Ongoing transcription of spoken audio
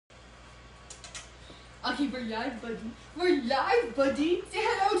Okay, we're live, buddy. We're live, buddy. Say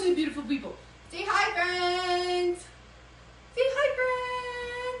hello to the beautiful people. Say hi, friends. Say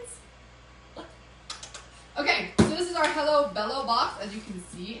hi, friends. Okay, so this is our Hello Bello box, as you can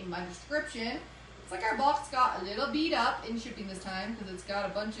see in my description. It's like our box got a little beat up in shipping this time because it's got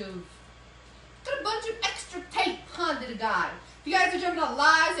a bunch of extra tape, huh, little guy? If you guys are jumping on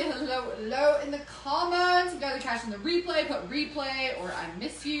live, say hello in the comments. If you guys are catching the replay, put replay or I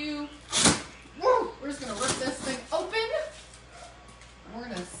miss you. Woo! We're just gonna rip this thing open and we're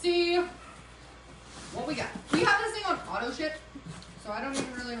gonna see what we got. We have this thing on auto ship, so I don't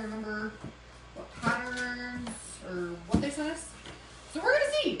even really remember what patterns or what they sent us. So we're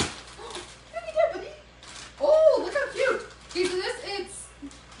gonna see. Look at that, buddy. Oh, look how cute. Okay, so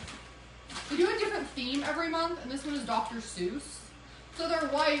they do a different theme every month, and this one is Dr. Seuss. So their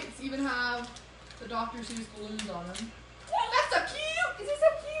whites even have the Dr. Seuss balloons on them. That's so cute! Is he so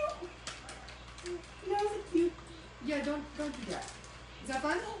cute? You know, so cute. Yeah, don't do that. Is that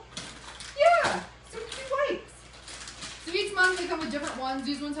fun? Yeah! So cute whites. So each month they come with different ones.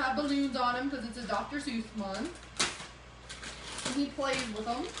 These ones have balloons on them because it's a Dr. Seuss month. And he plays with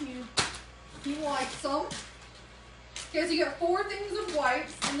them. He likes them. Okay, so you get 4 things of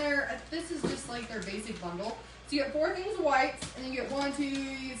wipes, and this is just like their basic bundle. So you get 4 things of wipes, and you get 1,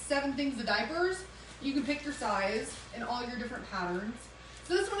 2, 7 things of diapers. You can pick your size and all your different patterns.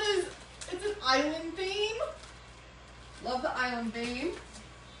 So this one it's an island theme. Love the island theme.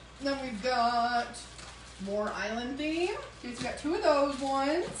 And then we've got more island theme. Okay, so we got 2 of those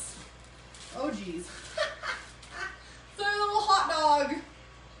ones. Oh geez. So a little hot dog.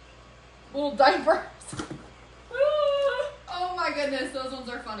 Little diapers. Oh my goodness, those ones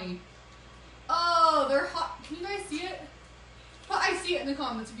are funny. Oh, they're hot. Can you guys see it? Well, I see it in the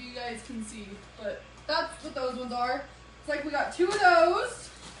comments if you guys can see, but that's what those ones are. It's like we got 2 of those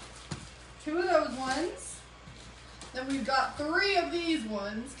ones. Then we've got 3 of these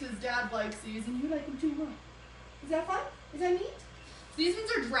ones because Dad likes these and you like them too, huh? Is that fun? Is that neat? These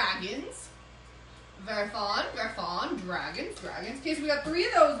ones are dragons. Very fun, dragons. Okay, so we got 3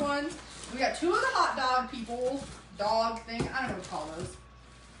 of those ones. We got 2 of the hot dog people. Dog thing, I don't know what to call those.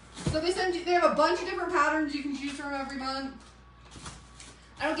 So they have a bunch of different patterns you can choose from every month.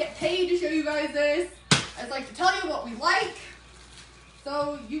 I don't get paid to show you guys this. I just like to tell you what we like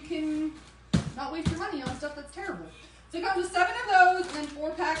so you can not waste your money on stuff that's terrible. So it comes with 7 of those and then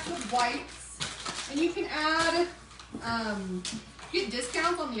 4 packs of wipes. And you can add, get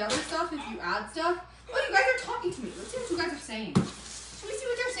discounts on the other stuff if you add stuff. Oh, you guys are talking to me. Let's see what you guys are saying. Can we see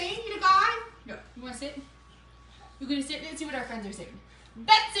what they're saying, you guy? No, you want to sit? We're going to sit and see what our friends are saying.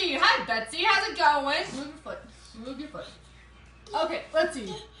 Betsy! Hi, Betsy. How's it going? Move your foot. Move your foot. Okay, let's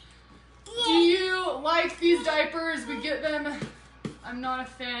see. Do you like these diapers? We get them. I'm not a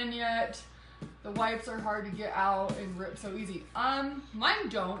fan yet. The wipes are hard to get out and rip so easy. Mine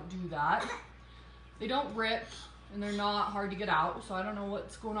don't do that. They don't rip and they're not hard to get out, so I don't know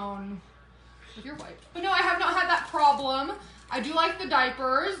what's going on with your wipes. But no, I have not had that problem. I do like the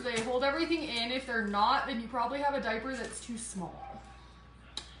diapers. They hold everything in. If they're not, then you probably have a diaper that's too small.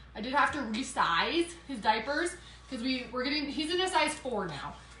 I did have to resize his diapers because he's in a size 4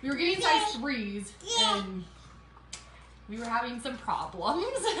 now. We were getting size 3s and we were having some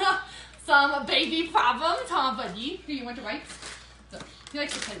problems. Some baby problems, huh, buddy? Here, you want your wipes? So, he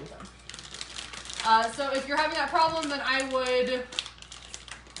likes to play with them. So if you're having that problem, then I would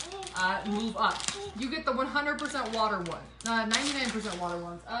move up. You get the 100% water one. 99% water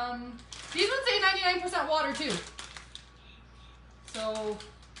ones. These ones say 99% water too. So,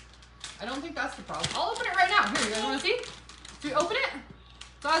 I don't think that's the problem. I'll open it right now. Here, you guys want to see? So you open it.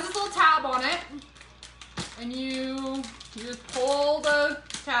 So it has this little tab on it. And you just pull the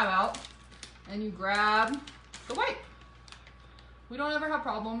tab out. And you grab the wipe. We don't ever have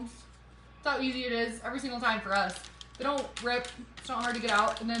problems. That's how easy it is every single time for us. They don't rip. It's not hard to get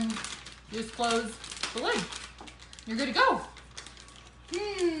out. And then you just close the lid. You're good to go.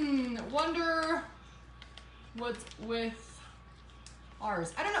 Wonder what's with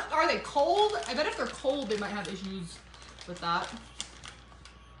ours. I don't know. Are they cold? I bet if they're cold, they might have issues with that.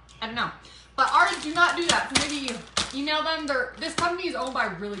 I don't know. But ours do not do that. So maybe email them. This company is owned by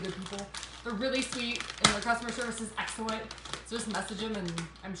really good people. They're really sweet and their customer service is excellent. So just message them and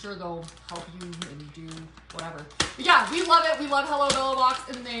I'm sure they'll help you and do whatever. But yeah, we love it. We love Hello Bello Box,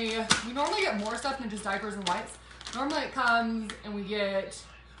 and we normally get more stuff than just diapers and wipes. Normally it comes and we've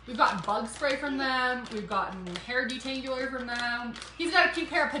gotten bug spray from them. We've gotten hair detangler from them. He's got a cute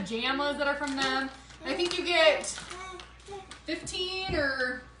pair of pajamas that are from them. And I think you get 15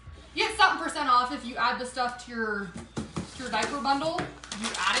 or you get something % off if you add the stuff to your diaper bundle. You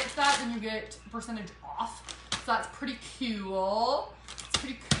add it to that. then you get a percentage off. So that's pretty cool. It's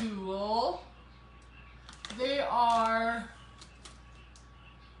pretty cool. They are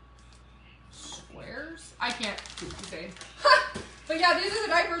squares. I can't say. But yeah, these are the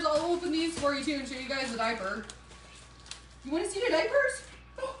diapers. I'll open these for you too and show you guys the diaper. You want to see the diapers?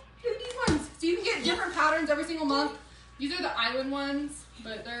 Oh, look at these ones. So you can get different patterns every single month. These are the island ones,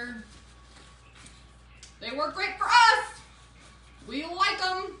 but they work great for us. We like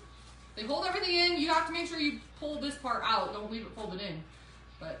them. They hold everything in. You have to make sure you pull this part out. Don't leave it folded in.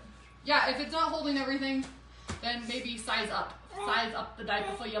 But yeah, if it's not holding everything, then maybe size up. Size up the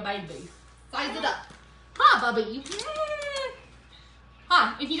diaper for your baby. Size it up. Huh, Bubby?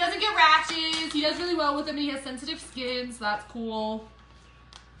 Huh, and he doesn't get rashes. He does really well with them, and he has sensitive skin, so that's cool.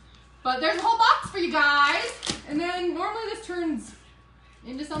 But there's a whole box for you guys. And then normally this turns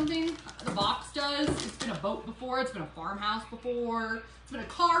into something. The box does. It's been a boat before. It's been a farmhouse before. It's been a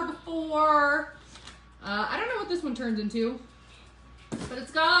car before. I don't know what this one turns into. But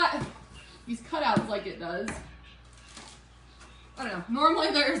it's got these cutouts like it does. I don't know.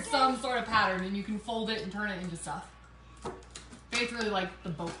 Normally there's some sort of pattern and you can fold it and turn it into stuff. Faith really liked the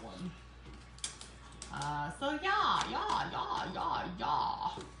boat one. So yeah.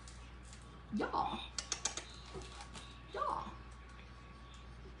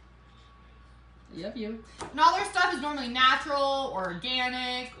 I love you. And all their stuff is normally natural or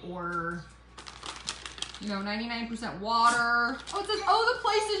organic or, you know, 99% water. Oh, it says, oh, the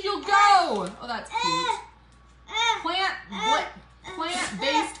places you'll go. Oh, that's cute.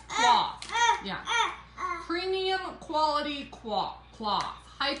 Plant-based cloth. Yeah. Premium quality cloth.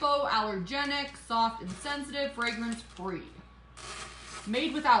 Hypoallergenic, soft and sensitive, fragrance free.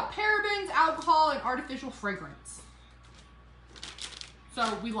 Made without parabens, alcohol, and artificial fragrance.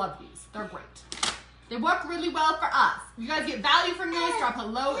 So we love these. They're great. They work really well for us. You guys get value from this, drop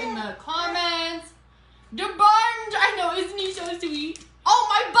hello in the comments. The buns! I know, isn't he so sweet? Oh,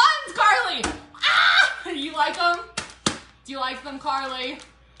 my buns, Carly! Ah! You like them? Do you like them, Carly?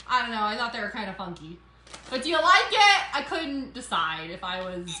 I don't know, I thought they were kind of funky. But do you like it? I couldn't decide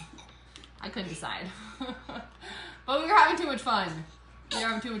I couldn't decide. But we were having too much fun. We were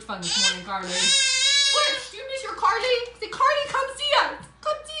having too much fun this morning, Carly. What? Do you miss your Carly? Say, Carly, come see us.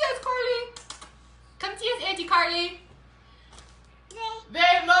 Come see us, Carly. Come see us, Auntie Carly.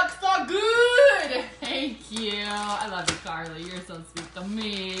 They look so good. Thank you. I love you, Carly. You're so sweet to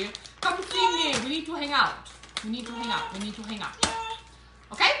me. Come see me. We need to hang out.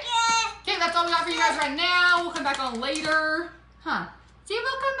 Okay? Okay, that's all we got for you guys right now. We'll come back on later. Huh. See,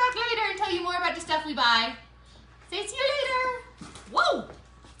 we'll come back later and tell you more about the stuff we buy. Say see you later. Whoa.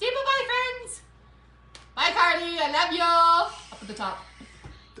 Say bye-bye, friends. Bye, Carly. I love you. Up at the top.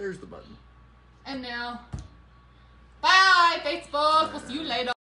 There's the button. And now, bye, Facebook. We'll see you later.